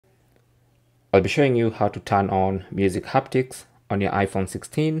I'll be showing you how to turn on music haptics on your iPhone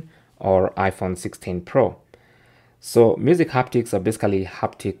 16 or iPhone 16 Pro. So music haptics are basically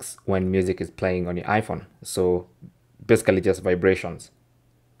haptics when music is playing on your iPhone. So basically just vibrations.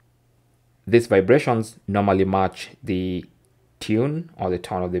 These vibrations normally match the tune or the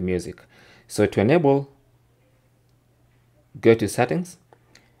tone of the music. So to enable, go to settings.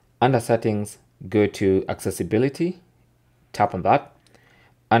 Under settings, go to accessibility, tap on that.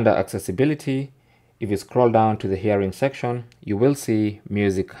 Under accessibility, if you scroll down to the hearing section, you will see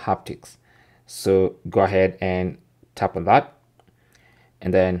music haptics. So go ahead and tap on that.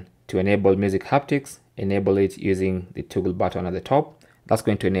 And then to enable music haptics, enable it using the toggle button at the top. That's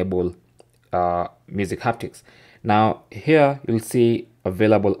going to enable music haptics. Now here you'll see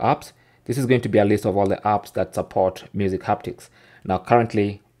available apps. This is going to be a list of all the apps that support music haptics. Now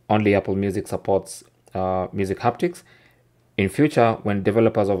currently only Apple Music supports music haptics. In future, when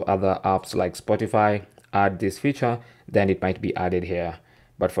developers of other apps like Spotify add this feature, then it might be added here.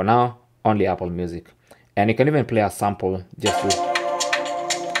 But for now, only Apple Music. And you can even play a sample just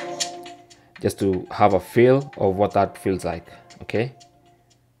to have a feel of what that feels like. Okay.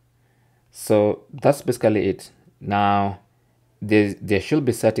 So that's basically it. Now, there should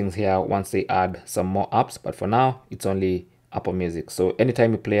be settings here once they add some more apps, but for now, it's only Apple Music. So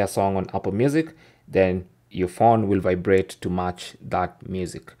anytime you play a song on Apple Music, then your phone will vibrate to match that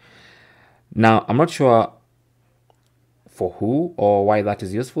music. Now, I'm not sure for who or why that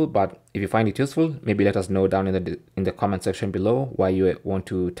is useful, but if you find it useful, maybe let us know down in the comment section below why you want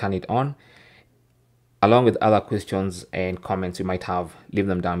to turn it on. Along with other questions and comments you might have, leave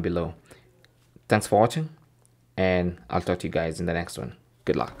them down below. Thanks for watching, and I'll talk to you guys in the next one.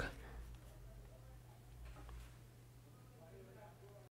 Good luck.